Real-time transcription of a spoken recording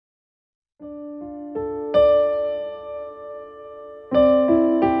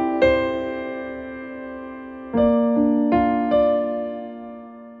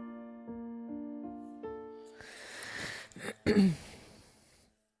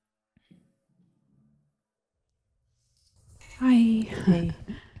Hi. Hey.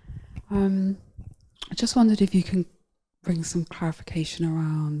 I just wondered if you can bring some clarification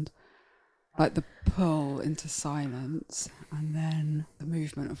around like the pull into silence and then the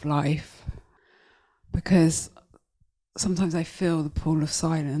movement of life, because sometimes I feel the pull of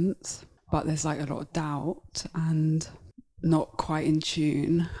silence, but there's like a lot of doubt and not quite in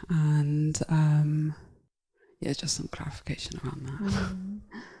tune, and just some clarification around that.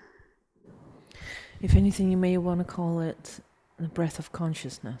 If anything, you may want to call it the breath of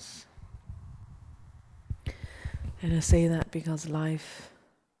consciousness. And I say that because life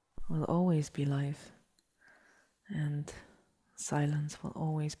will always be life, and silence will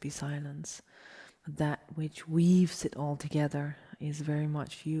always be silence. But that which weaves it all together is very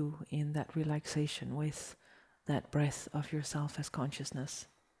much you in that relaxation with that breath of yourself as consciousness.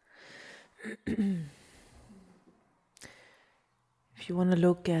 If you want to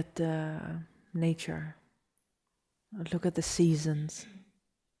look at nature, look at the seasons,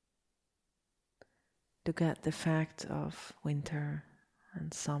 look at the fact of winter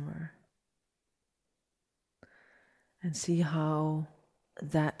and summer, and see how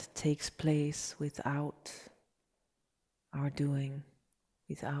that takes place without our doing,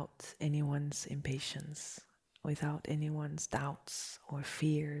 without anyone's impatience, without anyone's doubts or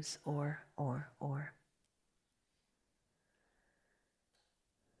fears or.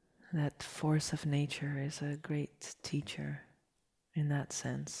 That force of nature is a great teacher in that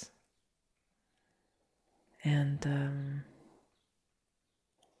sense. And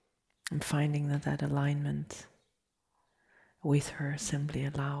I'm finding that alignment with her simply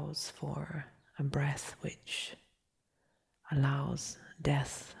allows for a breath which allows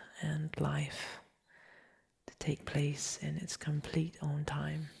death and life to take place in its complete own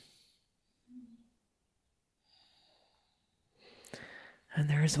time. And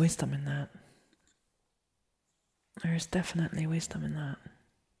there is wisdom in that. There is definitely wisdom in that.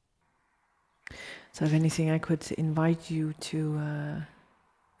 So if anything, I could invite you to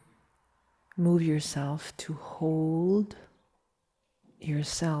move yourself to hold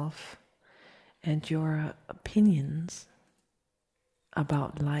yourself and your opinions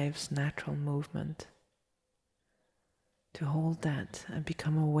about life's natural movement, to hold that and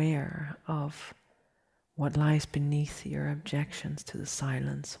become aware of what lies beneath your objections to the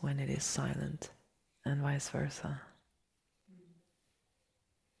silence when it is silent, and vice versa.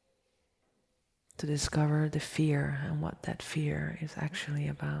 To discover the fear and what that fear is actually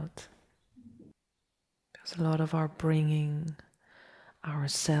about. Because a lot of our bringing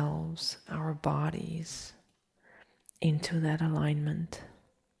ourselves, our bodies, into that alignment,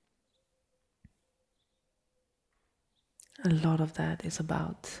 a lot of that is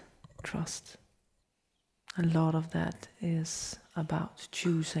about trust. A lot of that is about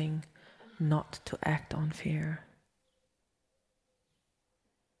choosing not to act on fear.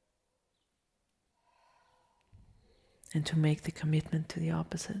 And to make the commitment to the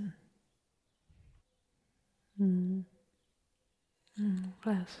opposite.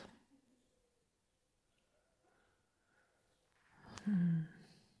 Bless.